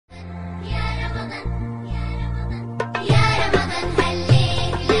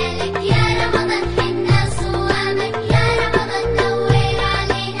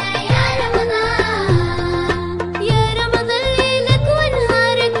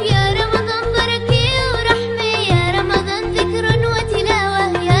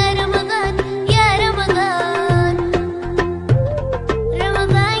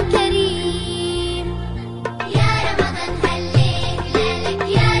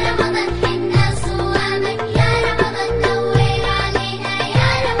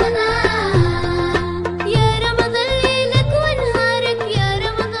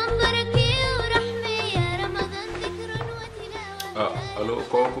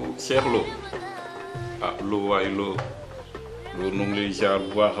Cheikh Lo ah Lo waaye Lo nu ngi lay jaar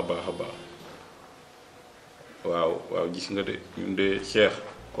bu baax a baax waaw gis nga de ñun de Cheikh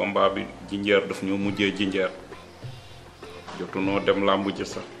combat bi jinjeer daf ñoo mujjee jinjeer jotu noo dem làmb ji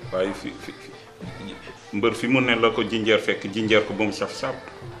sax waaye fi mbër fi mu ne la ko jinjeer fekk jinjeer ko ba mu saf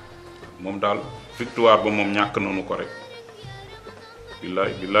moom daal victoire ba moom ñàkk nañu ko rek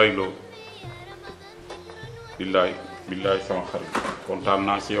billaay Lo billaay sama xarit kontaan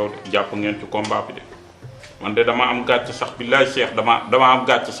naa si yow de jàpp ngeen ci combat bi de man de dama am gàcc sax billaay Cheikh dama am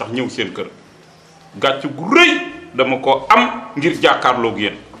gàcc sax ñëw seen kër gàcc gu rëy dama ko am ngir jàkkaarloog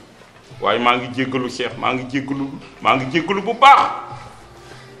yéen waaye maa ngi jéggalu Cheikh maa ngi jéggalu bu baax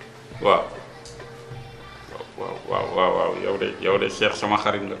waaw yow de Cheikh sama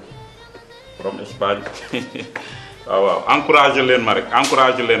xarit nga borom Espagne waaw encouragé leen ma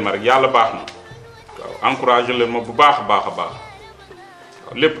rek yàlla baax na waaw encouragé leen ma bu baax a baax waaw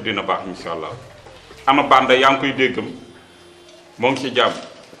lépp dina baax incha allah ama banda yaa ngi koy déggam moo ngi ci jàmm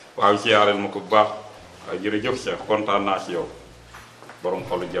waaw siyaareel ma ko bu baax waaw jërëjëf Cheikh kontaan naa si yow borom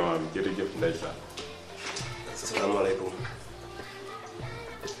xolu jamaa bi jërëjëf ndeysaan. asalaamaaleykum.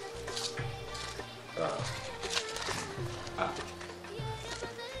 waaw ah.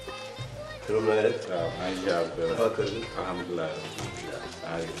 Dieureum na nga def. waaw maa ngi jaar waa kër gi. alhamdulilah.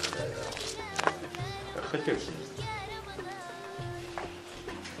 xëccal si.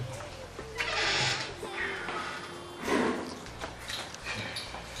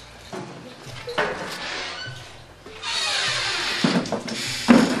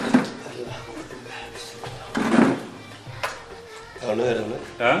 waaw na nga def nag.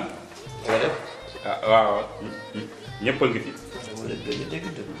 ah. na nga def. ah waaw ñëpp a ngi fi. dama la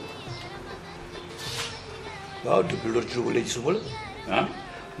dégg waaw depuis l'autre jour ba léegi gisuma la. ah.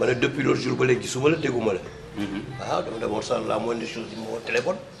 ma ne depuis l'autre jour ba léegi gisuma la dégguma la. waaw dama demoon sax la moindre chose di ma woo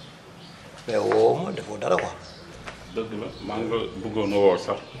téléphone. mais woo ma defoo dara quoi. dëgg la maa ngi la bëggoon a woo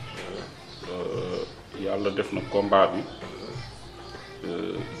sax yàlla def na combat bi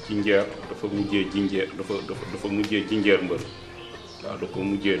jinjeer dafa mujjee jinjeer dafa mujjee jinjeer mbër waaw da ko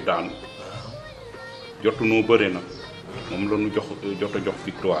mujjee daan jotu noo bëre nag moom la ñu jot a jox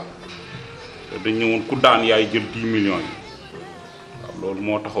victoire te dañ ñëwoon ku daan yaay jël 10 millions yi waaw loolu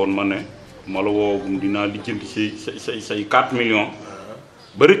moo taxoon ma ne ma la woowagum dinaa lijjanti say 4 millions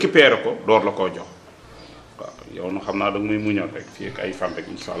ba récupérer ko door la koo jox waaw yow na xam naa da nga may muñal rek fii ak ay fan rek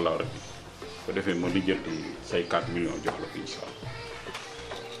incha allah rek ko defee ma lijjanti say 4 millions jox la ko incha allah.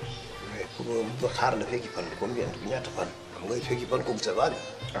 mais pour xaar la fekki fan combien ñaata fan xam nga fekki fan kooku ça va.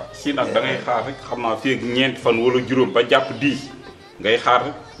 waaw si nag da ngay xaar rek xam naa fii ak ñeenti fan wala juróom ba jàpp 10 ngay xaar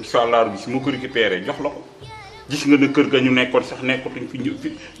rek incha allah bi su ma ko récupéré jox la ko gis nga ne kër ga ñu nekkoon sax nekkatuñ fi ñu fi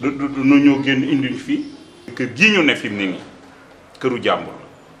du ñoo génn indi fii. kër gii ñu ne fi mu ne nii këru jàmbur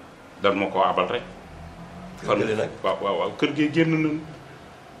dan ma koo abal rek. fan la nag waaw kër gi génn nañu.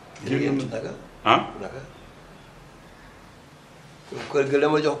 génn nañu naka. ah naka. kër gi la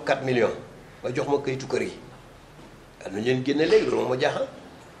ma jox 4 millions nga jox ma kayitu kër gi. am na ñu leen génne léegi loolu moo ma jaaxal.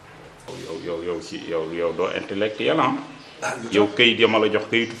 yow doo intellectuel ah. yow kayit ya ma la jox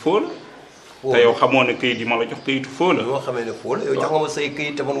kayitu foo la. te yow xamoo ne kayit yi ma la jox kayitu foo la. moo xamee ne foo la yow jox nga ma say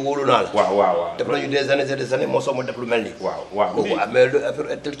kayit te man wóolu naa la. waaw def nañu des années et des années moo soo ma def lu mel nii. waaw kooku mais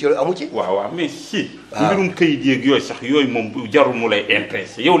affaire intellectuelle amu ci. waaw mais si. mbirum kayit yeeg yooyu sax yooyu moom jarul mu lay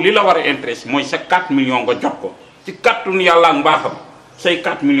intéressé yow li la war a intéressé mooy sa 4 millions nga jot ko ci kàttanu yàlla ak mbaaxam say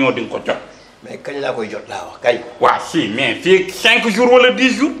 4 millions di nga ko jot. mais kañ laa koy jot laa wax kañ. waaw si mais fii 5 jours wala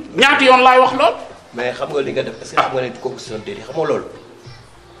 10 jours ñaata yoon laay wax lool. mais xam nga li nga def est-ce que xam nga ne kooku c'est un délit xam nga loolu.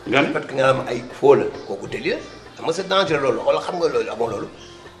 nga ne parce que nga am ay foo la kooku délit la xam nga c'est dangereux loolu wala xam nga loolu amoo loolu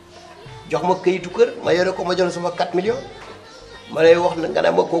jox ma kayitu kër ma yore ko ma jox sama 4 millions ma lay wax nga ne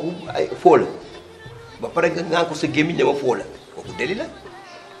ma kooku ay foo la ba pare nga ngaan ko sa gémmiñ ne ma foo la kooku délit la.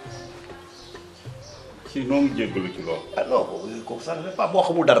 si noo ngi jéggalu ci loolu. ah non kooku ça ne fait pas boo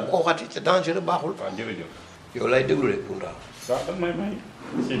xamul dara bu ko waxati c'est dangereux baaxul. waaw jërëjëf. yow lay déglu rek pour ndax. waaw da may may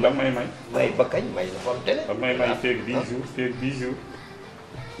si da may may. may ba kañ may dafa am télé. da may may feeg 10 jours feeg 10 jours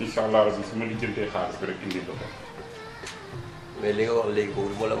incha allah rabi su ma lijjantee xaalis bi rek indi la ko. mais li nga wax léegi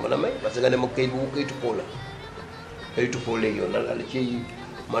boobu moo la mën a may parce que nga ne ma kayit boobu kayitu foo la kayitu foo léegi yow nan la ci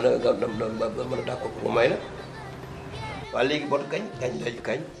mën a mën a d'accord pour may la. waa léegi bot kañ.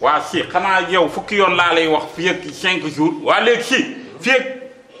 waa si xanaa yow fukki yoon laa lay wax fii ak 5 jours waa léegi si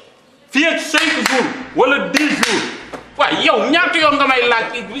fii ak 5 jours wala 10 jours waaye yow ñaata yoon nga may laaj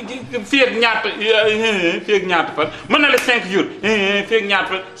fii ak ñaata fan mën na la 5 jours fii ak ñaata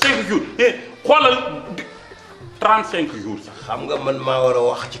fan 5 jours xoolal 35 jours sax. xam nga man maa war a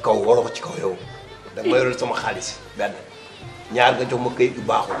wax ci kaw war a wax ci kaw yow da nga ma yoral sama xaalis benn ñaar nga jox ma këyit yu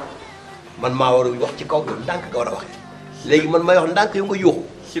baaxul man maa war a wax ci kaw yow ndànk nga war a waxee léegi man may wax ndànk yu nga yuuxu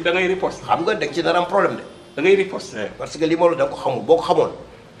si da ngay riposte xam nga dag ci dara am problème de da ngay riposte parce que li ma la da nga ko xamul boo ko xamoon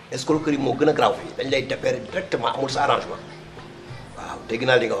escroquerie moo gën a grave fii dañ lay dépérer directement amul sa arrangement waaw dégg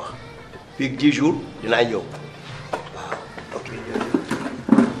naa li nga wax fii 10 jours dinaa ñëw waaw ok.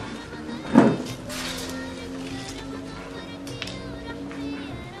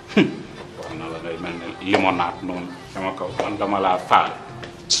 wax na la ngay mel ne limonade noonu sama kaw man dama laa faale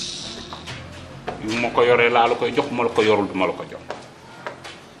yu ma ko yoree laa la koy jox ma la ko yorul duma la ko jox.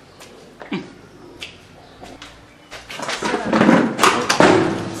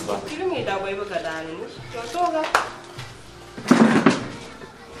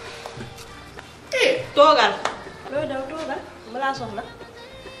 toogal looy daw toogal ma laa soxla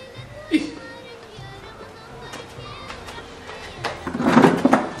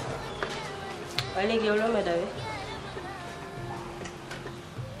waaye léegi yow loo may dawee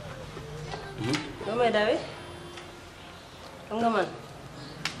loo may dawee xam nga man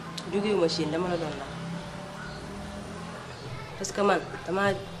jógewuma Chine dama la doon la parce que man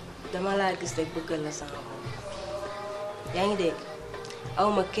dama laa gis rek bëggal la sama bopp yaa ngi dégg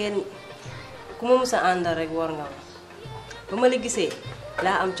awma kenn ku ma mës a àndal rek war nga ma ba ma la gisee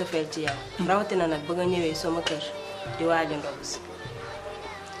laa am cofeel ci yow rawatina nag ba nga ñëwee sama kër di waaj a ndogu si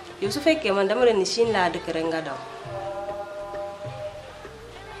yow su fekkee man dama la ni Chine laa dëkk rek nga daw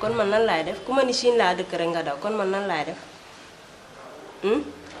kon man nan laay def ku ma ni Chine laa dëkk rek nga daw kon man nan laay def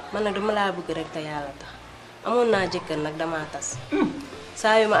man nag dama laa bëgg rek te yàlla tax amoon naa jëkkër nag damaa tas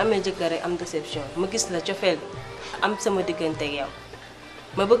saa yu ma amee jëkkër rek am déception ma gis la cofeel am sama diggante ak yow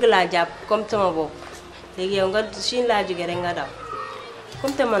ma bëgg laa jàpp comme sama bopp léegi yow nga Chine laa jóge rek nga daw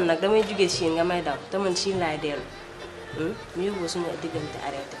comme te man nag damay jóge Chine nga may daw te man Chine laay dellu mu yóbbu suñu diggante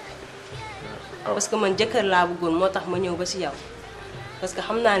arrêté parce que man jëkkër laa bëggoon moo tax ma ñëw ba si yow parce que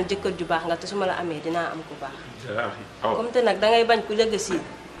xam naa ne jëkkër ju baax nga te su ma la amee dinaa am ku baax comme te nag dangay bañ ku lëgg Chine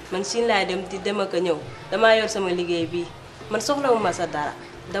man Chine laay dem ak a ñëw damaa yor sama liggéey bii man soxlawuma sa dara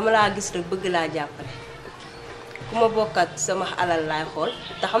dama laa gis rek bëgg laa jàppale ku ma bokkat sama alal laay xool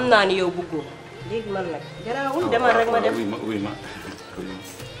te xam naa ni yow bëggoo léegi man nag garaawul demal rek ma dem oui ma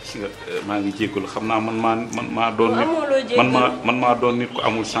maa ngi jégalu xam naa man maa doon nit man maa doon nit ko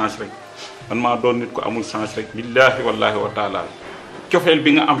amul chance rek man maa doon nit ko amul chance rek billaahi wallaahi wa taala cofeel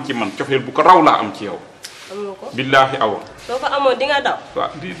bi nga am ci man cofeel bu ko raw laa am ci yow amoo ko billaahi awa soo ko amoon di nga daw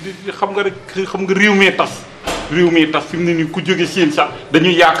waaw di xam nga rek xam nga réew mi tas fi mu ne nii ku jóge Chine sax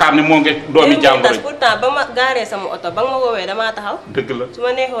dañuy yaakaar ne moo ngi doomi jàmbur pourtant ba ma gaaree sama oto ba nga ma woowee damaa taxaw dëgg la su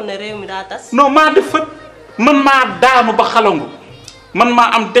ma neexoon ne réew mi daa tas non maa def fët man maa daanu ba xalangu man maa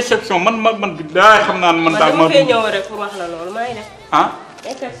am déception man billaahi xam naa ne man daal dama fee ñëw rek pour wax la loolu maa ngi def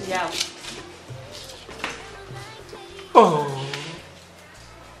day fekk si jaaw oh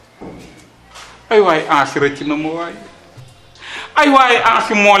ay waay ansi rëcc na ma waay ay waay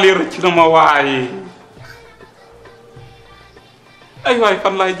ansi mool yi rëcc na ma waay ay waay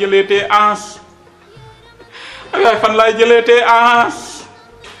fan laay jëleetee ans ay waay fan laay jëleetee ans